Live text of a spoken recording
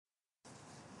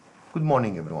Good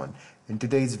morning everyone. In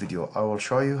today's video I will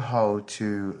show you how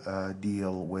to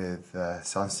deal with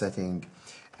sun setting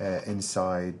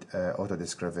inside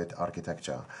Autodesk Revit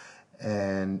Architecture.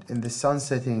 And in the sun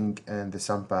setting and the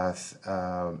sun path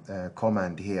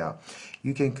command here,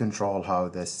 you can control how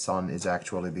the sun is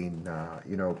actually being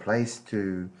placed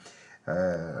to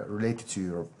related to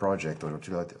your project or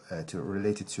to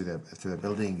related to the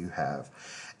building you have,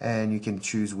 and you can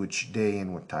choose which day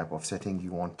and what type of setting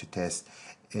you want to test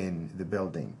in the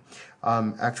building.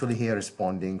 I'm actually here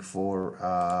responding for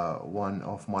one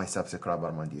of my subscriber,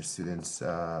 my dear students,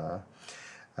 Hazm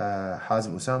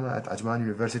Usama at Ajman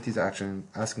University is actually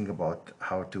asking about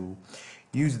how to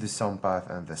use the sun path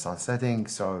and the sun setting.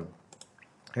 So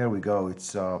here we go.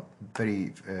 It's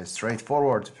very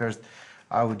straightforward. First,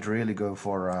 I would really go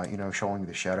for showing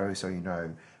the shadow, so you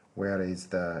know where is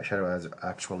the shadow has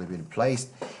actually been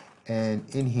placed. And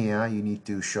in here you need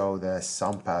to show the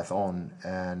sun path on,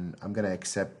 and I'm gonna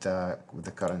accept with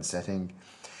the current setting.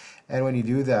 And when you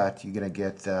do that, you're gonna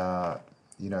get you're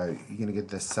gonna get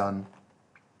the sun,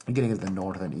 you're gonna get the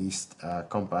north and east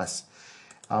compass.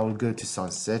 I will go to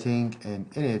sun setting, and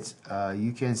in it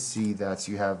you can see that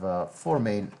you have four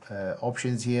main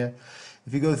options here.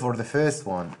 If you go for the first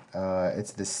one,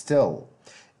 it's the still,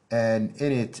 and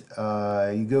in it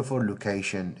you go for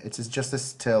location. It's just a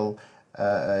still,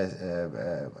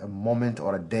 a moment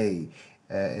or a day,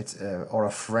 or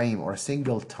a frame or a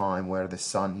single time where the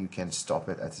sun, you can stop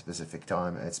it at a specific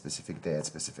time, at a specific day, at a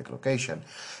specific location,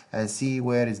 and see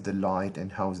where is the light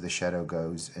and how the shadow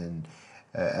goes in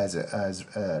as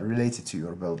related to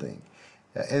your building.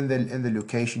 In the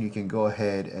location, you can go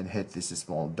ahead and hit these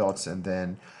small dots, and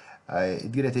then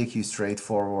it's gonna take you straight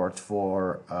forward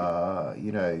for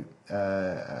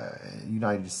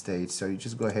United States. So you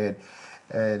just go ahead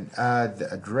and add the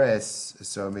address.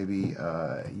 So maybe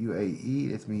UAE.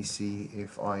 Let me see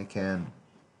if I can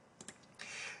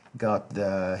got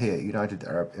the here United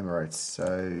Arab Emirates.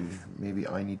 So maybe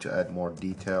I need to add more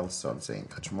details. So I'm saying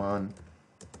Ajman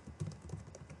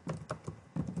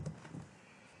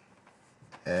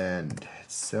and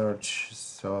search.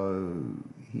 So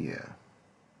here.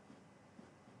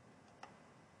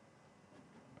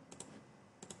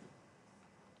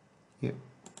 Yep.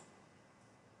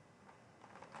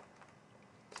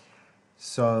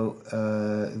 So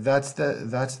that's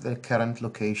the current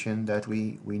location that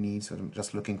we need. So I'm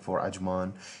just looking for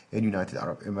Ajman in United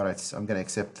Arab Emirates. I'm gonna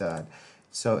accept that.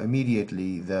 So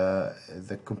immediately the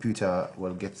computer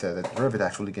will get the Revit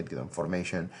actually get the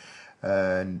information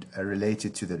and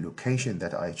related to the location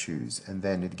that I choose, and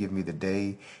then it give me the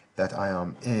day that I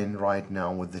am in right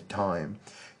now with the time.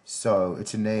 So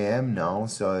it's an AM now,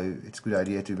 so it's a good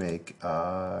idea to make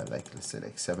let's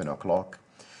say 7 o'clock,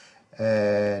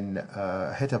 and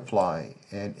hit apply,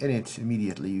 and in it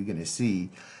immediately you're gonna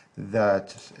see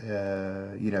that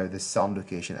the sun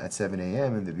location at 7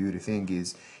 AM, and the beauty thing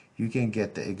is you can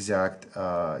get the exact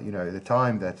the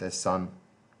time that the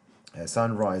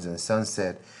sunrise and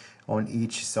sunset on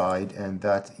each side, and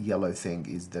that yellow thing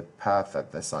is the path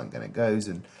that the sun gonna goes,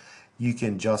 and you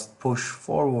can just push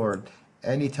forward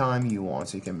anytime you want.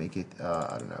 So you can make it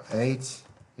I don't know, 8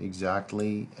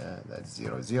 exactly, that's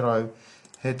 00,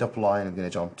 hit apply, and I'm going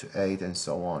to jump to 8, and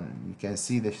so on. You can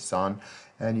see the sun,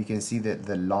 and you can see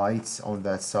the lights on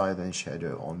that side and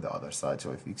shadow on the other side.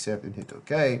 So if you accept and hit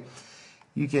OK,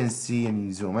 you can see, and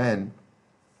you zoom in,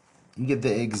 you get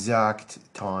the exact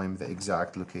time, the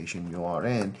exact location you are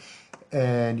in,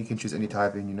 and you can choose any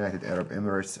type in United Arab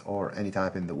Emirates or any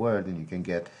type in the world, and you can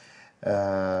get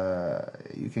the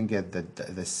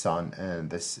sun and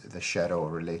the shadow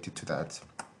related to that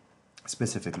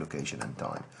specific location and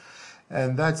time.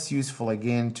 And that's useful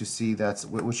again to see that's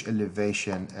which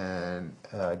elevation, and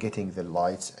getting the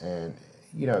lights, and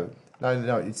no,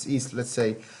 it's easy. Let's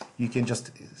say you can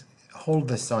just hold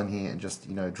the sun here and just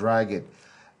drag it,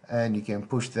 and you can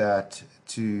push that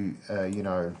to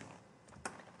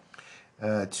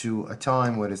to a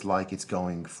time where it's like it's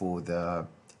going for the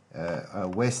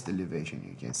west elevation.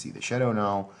 You can see the shadow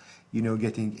now,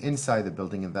 getting inside the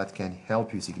building, and that can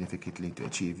help you significantly to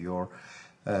achieve your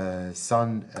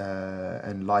sun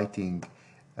and lighting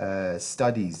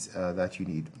studies that you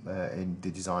need in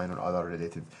the design or other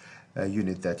relative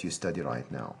unit that you study right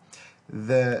now.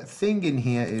 The thing in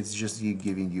here is just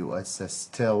giving you a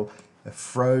still a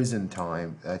frozen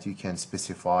time that you can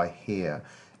specify here,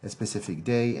 a specific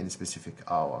day and a specific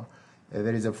hour.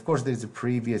 There is, of course, there's a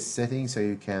previous setting, so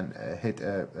you can hit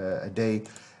a day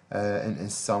in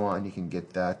summer, and you can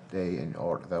get that day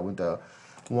or the winter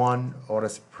one, or a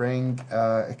spring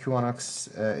equinox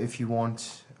if you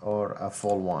want, or a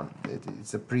fall one.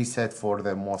 It's a preset for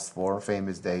the most four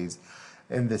famous days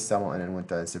in the summer and in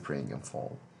winter and spring and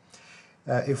fall.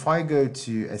 If I go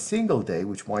to a single day,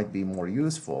 which might be more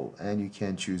useful, and you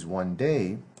can choose one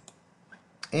day,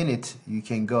 in it you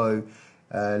can go,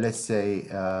 let's say,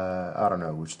 I don't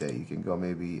know which day, you can go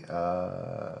maybe,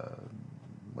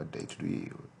 what date do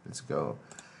we, let's go,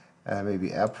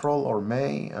 maybe April or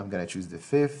May. I'm gonna choose the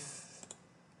 5th,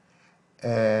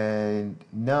 and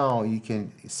now you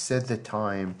can set the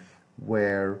time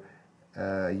where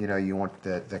you know, you want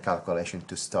the calculation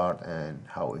to start and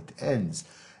how it ends.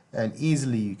 And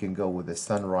easily you can go with the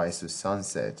sunrise to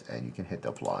sunset, and you can hit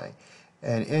apply.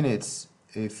 And in it,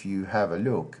 if you have a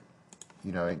look,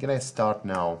 you know, I'm gonna start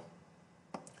now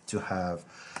to have,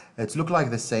 it's look like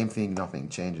the same thing, nothing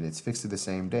changed, and it's fixed to the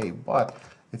same day. But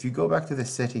if you go back to the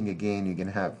setting again, you're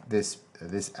gonna have this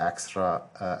extra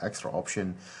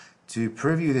option to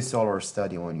preview the solar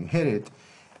study. When you hit it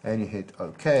and you hit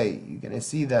OK, you're gonna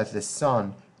see that the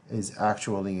sun is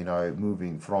actually, you know,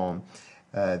 moving from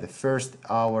the first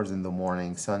hours in the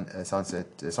morning,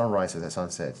 sunrise to the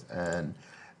sunset, and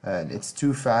it's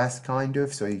too fast kind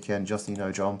of, so you can just, you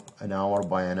know, jump an hour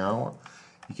by an hour.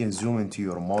 You can zoom into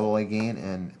your model again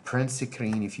and print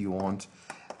screen if you want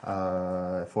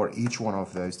for each one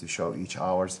of those to show each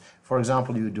hours. For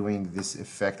example, you're doing this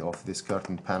effect of this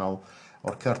curtain panel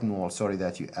or curtain wall, sorry,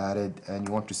 that you added, and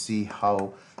you want to see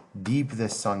how deep the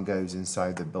sun goes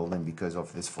inside the building because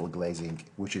of this full glazing,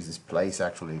 which is this place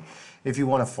actually. If you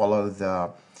want to follow the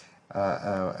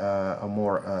a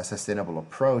more sustainable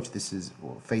approach, this is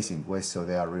facing west, so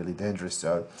they are really dangerous.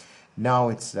 So now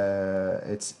it's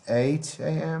 8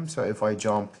 a.m. so if I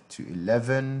jump to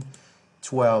 11,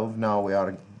 12, now we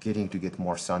are getting to get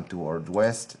more sun toward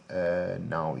west.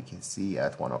 Now we can see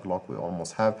at 1 o'clock we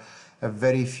almost have a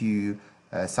very few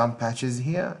sun patches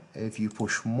here. If you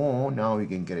push more, now you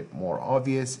can get it more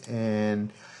obvious,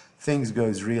 and things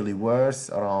goes really worse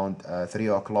around 3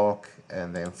 o'clock,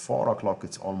 and then 4 o'clock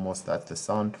it's almost at the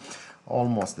sun.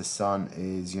 Almost the sun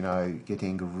is, you know,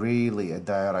 getting really a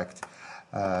direct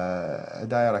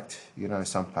you know,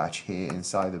 sun patch here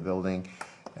inside the building.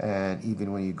 And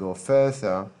even when you go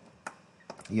further,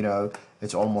 you know,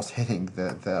 it's almost hitting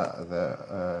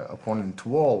the opponent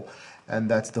wall, and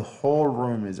that's the whole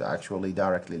room is actually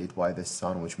directly lit by the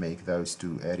sun, which make those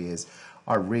two areas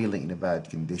are really in a bad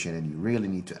condition, and you really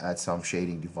need to add some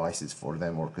shading devices for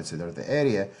them, or consider the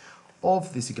area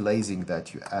of this glazing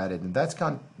that you added. And that's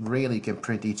can really can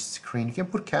print each screen. You can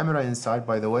put camera inside,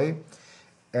 by the way,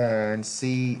 and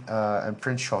see and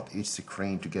print shot each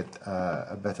screen to get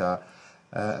a better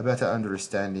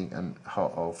understanding and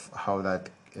how that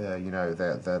you know,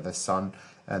 the sun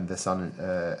and the sun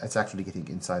it's actually getting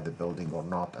inside the building or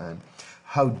not, and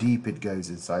how deep it goes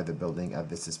inside the building at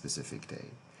this specific day.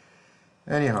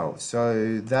 Anyhow,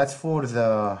 so that's for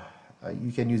the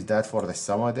you can use that for the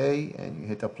summer day, and you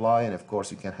hit apply, and of course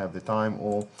you can have the time,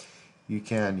 or you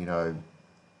can, you know,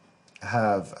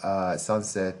 have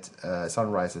sunset,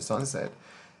 sunrise or sunset.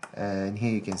 And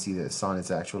here you can see the sun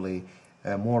is actually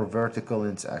more vertical,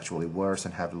 and it's actually worse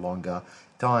and have longer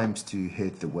times to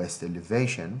hit the west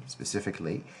elevation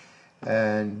specifically.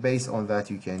 And based on that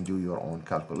you can do your own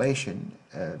calculation.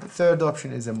 The third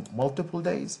option is multiple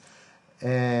days,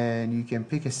 and you can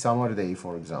pick a summer day,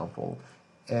 for example,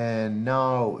 and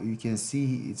now you can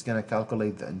see it's going to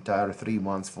calculate the entire 3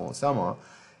 months for summer,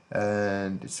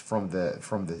 and it's from the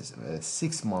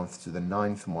 6th month to the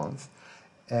 9th month.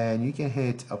 And you can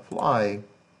hit apply,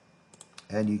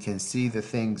 and you can see the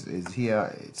things is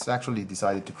here. It's actually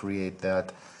decided to create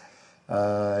that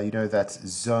you know, that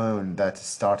zone that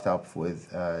start up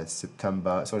with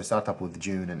September, sorry, start up with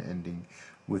June and ending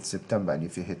with September. And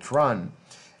if you hit run,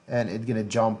 and it's gonna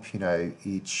jump, you know,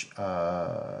 each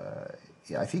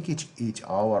yeah, I think each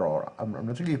hour, or I'm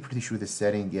not really pretty sure the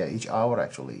setting, yeah, each hour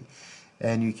actually.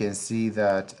 And you can see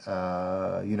that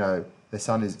you know, the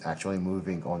sun is actually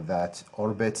moving on that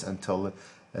orbit until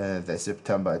the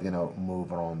September, you know,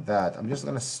 move around that. I'm just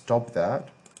gonna stop that,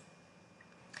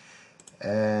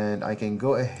 and I can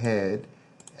go ahead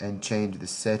and change the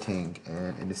setting,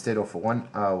 and instead of 1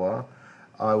 hour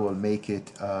I will make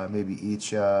it maybe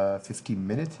each 15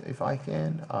 minutes if I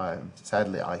can.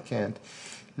 Sadly I can't.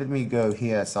 Let me go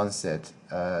here, sunset,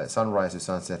 sunrise to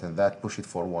sunset, and that push it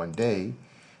for 1 day.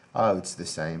 Oh, it's the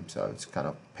same, so it's kind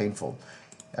of painful.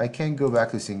 I can go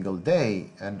back to single day,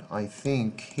 and I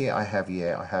think here I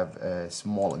have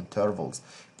small intervals.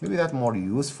 Maybe that's more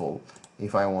useful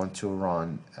if I want to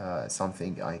run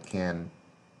something. I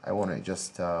want to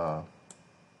just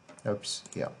oops,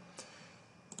 yeah,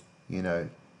 you know,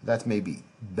 that may be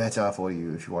better for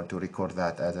you if you want to record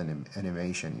that as an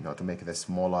animation, you know, to make it a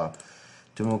smaller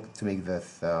to make the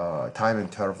time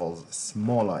intervals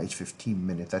smaller, each 15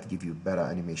 minutes. That give you better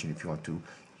animation if you want to,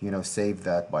 save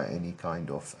that by any kind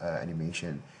of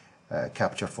animation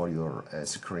capture for your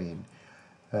screen.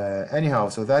 Anyhow,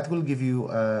 so that will give you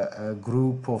a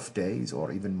group of days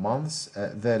or even months.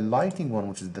 The lighting one,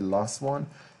 which is the last one,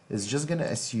 is just going to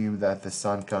assume that the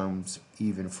sun comes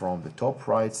even from the top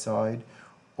right side,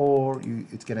 or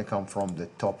it's going to come from the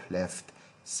top left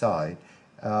side.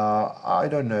 I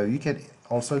don't know. You can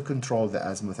also control the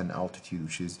azimuth and altitude,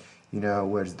 which is,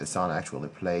 where's the sun actually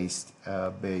placed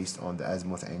based on the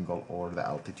azimuth angle or the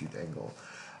altitude angle.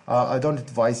 I don't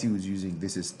advise you using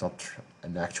this. Is not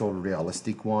an actual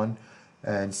realistic one,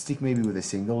 and stick maybe with a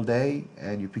single day,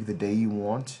 and you pick the day you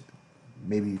want.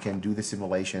 Maybe you can do the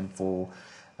simulation for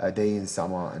a day in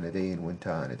summer and a day in winter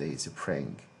and a day in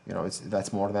spring.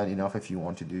 That's more than enough if you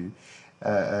want to do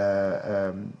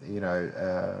a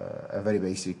very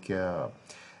basic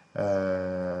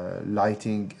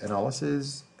lighting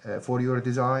analysis for your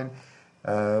design.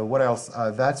 What else?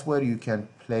 That's where you can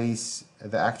place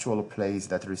the actual place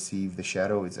that receive the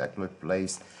shadow. It's actually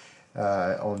placed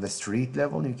on the street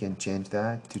level. You can change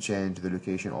that to change the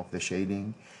location of the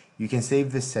shading. You can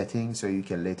save this setting so you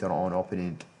can later on open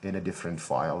it in a different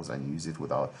files and use it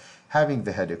without having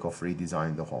the headache of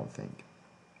redesigning the whole thing.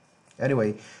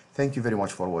 Anyway, thank you very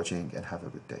much for watching and have a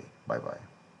good day. Bye bye.